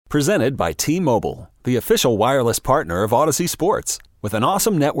Presented by T-Mobile, the official wireless partner of Odyssey Sports. With an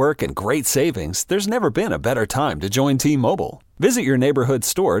awesome network and great savings, there's never been a better time to join T-Mobile. Visit your neighborhood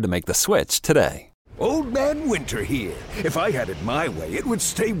store to make the switch today. Old Man Winter here. If I had it my way, it would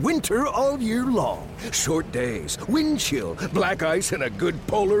stay winter all year long. Short days, wind chill, black ice, and a good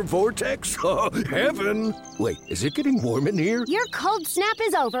polar vortex. Oh, heaven. Wait, is it getting warm in here? Your cold snap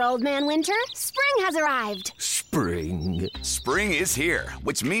is over, Old Man Winter. Spring has arrived. Spring. Spring is here,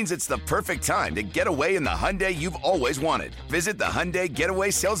 which means it's the perfect time to get away in the Hyundai you've always wanted. Visit the Hyundai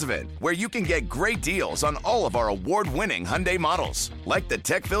Getaway Sales Event, where you can get great deals on all of our award-winning Hyundai models, like the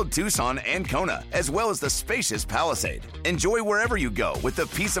tech-filled Tucson and Kona, as well as the spacious Palisade. Enjoy wherever you go with the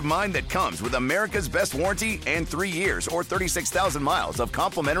peace of mind that comes with America's best warranty and 3 years or 36,000 miles of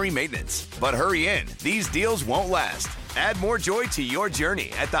complimentary maintenance. But hurry in, these deals won't last. Add more joy to your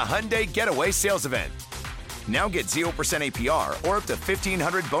journey at the Hyundai Getaway Sales Event. Now get 0% APR or up to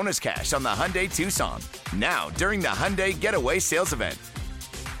 $1,500 bonus cash on the Hyundai Tucson. Now, during the Hyundai Getaway Sales Event.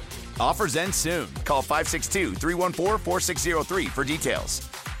 Offers end soon. Call 562-314-4603 for details.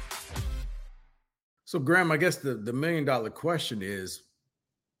 So, Graham, I guess the million-dollar question is,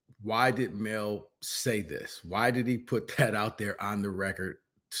 why did Mel say this? Why did he put that out there on the record?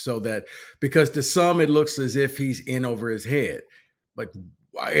 So that, because to some, it looks as if he's in over his head. But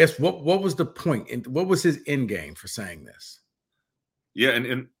I guess what was the point and what was his end game for saying this? Yeah,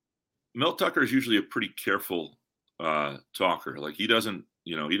 and Mel Tucker is usually a pretty careful talker. Like he doesn't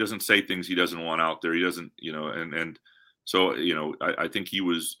say things he doesn't want out there. He doesn't, and so I think he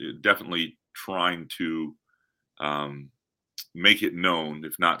was definitely trying to make it known,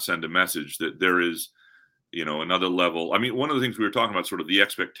 if not send a message, that there is, another level. I mean, one of the things we were talking about, sort of the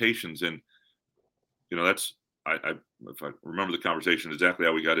expectations, and that's. If I remember the conversation exactly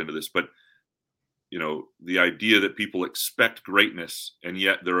how we got into this, but the idea that people expect greatness, and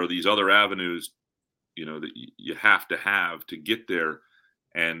yet there are these other avenues, that you have to get there,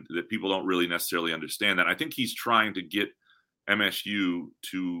 and that people don't really necessarily understand that. I think he's trying to get MSU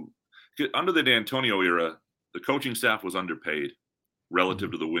to get under the D'Antonio era. The coaching staff was underpaid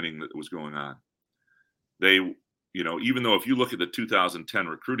relative to the winning that was going on. They, even though if you look at the 2010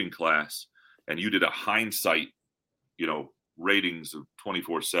 recruiting class, and you did a hindsight, ratings of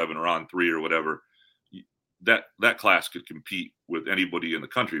 24/7 or on 3 or whatever, that class could compete with anybody in the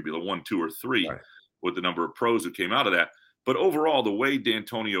country. It'd be the 1, 2, or 3 right, with the number of pros who came out of that. But overall, the way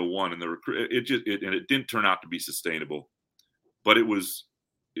D'Antonio won and it didn't turn out to be sustainable. But it was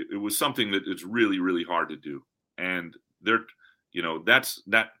something that is really, really hard to do. And that's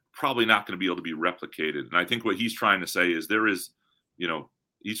probably not going to be able to be replicated. And I think what he's trying to say is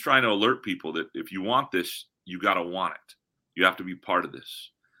he's trying to alert people that if you want this, you got to want it. You have to be part of this.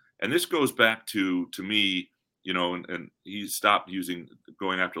 And this goes back to me, and he stopped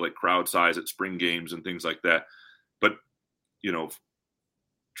going after like crowd size at spring games and things like that. But,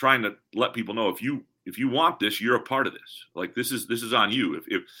 trying to let people know if you want this, you're a part of this. Like this is on you. If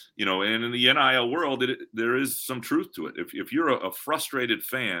and in the NIL world, there is some truth to it. If you're a frustrated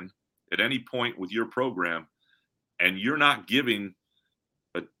fan at any point with your program and you're not giving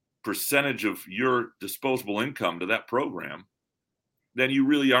percentage of your disposable income to that program, then you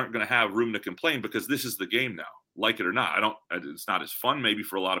really aren't going to have room to complain, because this is the game now, like it or not. It's not as fun maybe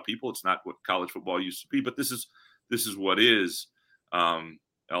for a lot of people. It's not what college football used to be, but this is what is a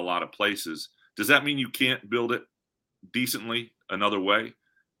lot of places. Does that mean you can't build it decently another way?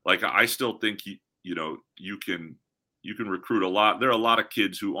 Like I still think you can recruit a lot. There are a lot of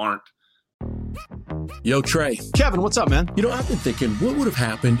kids who aren't. Yo, Trey. Kevin, what's up, man? I've been thinking, what would have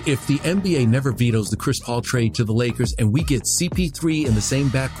happened if the NBA never vetoes the Chris Paul trade to the Lakers and we get CP3 in the same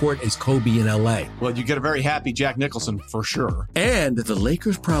backcourt as Kobe in LA? Well, you get a very happy Jack Nicholson for sure. And the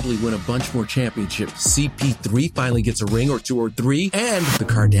Lakers probably win a bunch more championships. CP3 finally gets a ring or 2 or 3, and the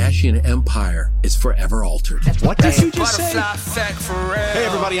Kardashian empire is forever altered. What did you just say? Hey,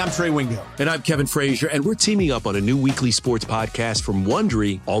 everybody, I'm Trey Wingo. And I'm Kevin Frazier, and we're teaming up on a new weekly sports podcast from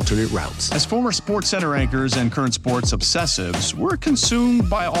Wondery, Alternate Routes. As former Sports Center anchors and current sports obsessives, we're consumed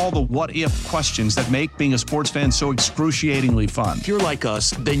by all the what-if questions that make being a sports fan so excruciatingly fun. If you're like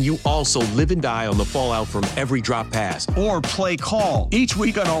us, then you also live and die on the fallout from every drop pass. Or play call. Each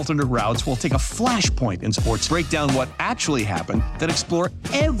week on Alternate Routes, we'll take a flashpoint in sports, break down what actually happened, then explore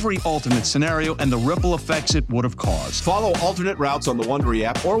every alternate scenario and the ripple effects it would have caused. Follow Alternate Routes on the Wondery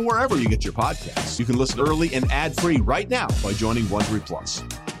app or wherever you get your podcasts. You can listen early and ad-free right now by joining Wondery Plus.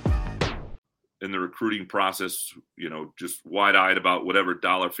 In the recruiting process, just wide-eyed about whatever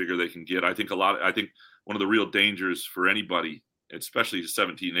dollar figure they can get. I think one of the real dangers for anybody, especially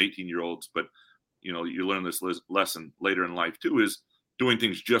 17, 18-year-olds, but, you learn this lesson later in life too, is doing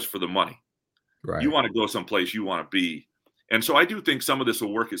things just for the money. Right. You want to go someplace you want to be. And so I do think some of this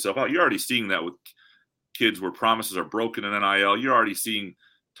will work itself out. You're already seeing that with kids where promises are broken in NIL. You're already seeing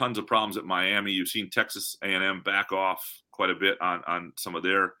tons of problems at Miami. You've seen Texas A&M back off quite a bit on some of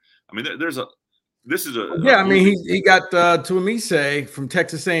their. I mean, he got Tuamese from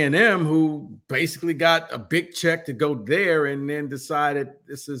Texas A&M, who basically got a big check to go there, and then decided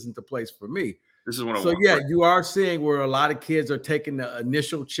this isn't the place for me. This is what I want. So you are seeing where a lot of kids are taking the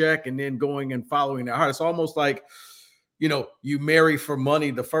initial check and then going and following their heart. It's almost like, you marry for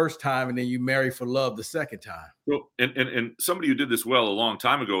money the first time and then you marry for love the second time. Well, and somebody who did this well a long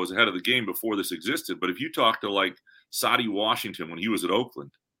time ago was ahead of the game before this existed. But if you talk to like Sadie Washington when he was at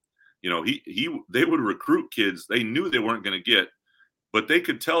Oakland, they would recruit kids they knew they weren't going to get, but they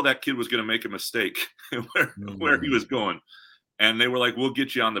could tell that kid was going to make a mistake where he was going. And they were like, we'll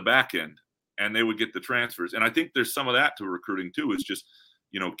get you on the back end. And they would get the transfers. And I think there's some of that to recruiting too, is just,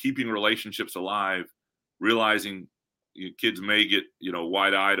 keeping relationships alive, realizing kids may get,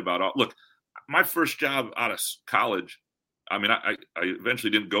 wide-eyed about, look, my first job out of college, I mean, I eventually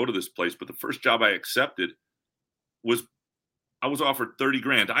didn't go to this place, but the first job I accepted was, I was offered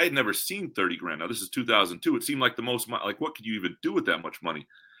 $30,000. I had never seen $30,000. Now this is 2002. It seemed like the most, like, what could you even do with that much money?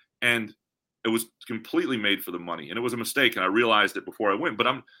 And it was completely made for the money, and it was a mistake. And I realized it before I went. But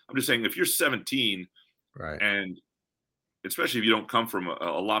I'm just saying, if you're 17, right, and especially if you don't come from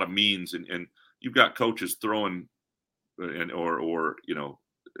a lot of means, and you've got coaches throwing, or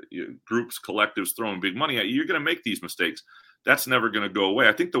groups, collectives throwing big money at you, you're going to make these mistakes. That's never going to go away.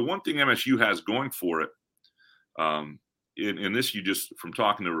 I think the one thing MSU has going for it, in this, you just from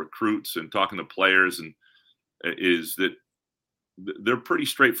talking to recruits and talking to players, and is that they're pretty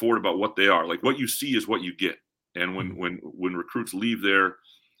straightforward about what they are. Like, what you see is what you get. And when recruits leave there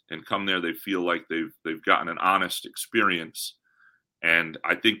and come there, they feel like they've gotten an honest experience. And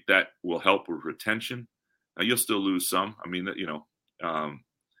I think that will help with retention. Now, you'll still lose some. I mean,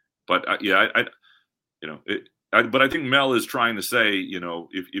 but I think Mel is trying to say,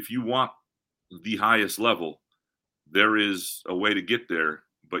 if you want the highest level, there is a way to get there,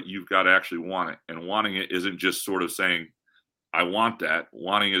 but you've got to actually want it. And wanting it isn't just sort of saying, I want that.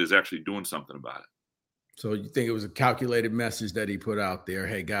 Wanting it is actually doing something about it. So you think it was a calculated message that he put out there?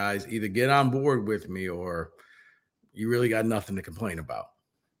 Hey, guys, either get on board with me or you really got nothing to complain about.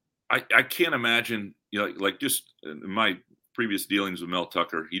 I can't imagine, like just in my previous dealings with Mel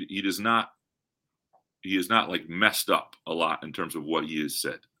Tucker, he is not like messed up a lot in terms of what he has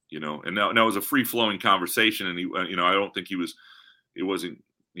said, and now it was a free flowing conversation. And he, I don't think it wasn't,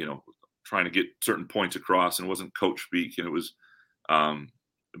 trying to get certain points across, and it wasn't coach speak. And it was,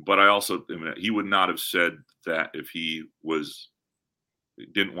 but I also, he would not have said that if he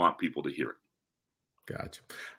didn't want people to hear it. Gotcha.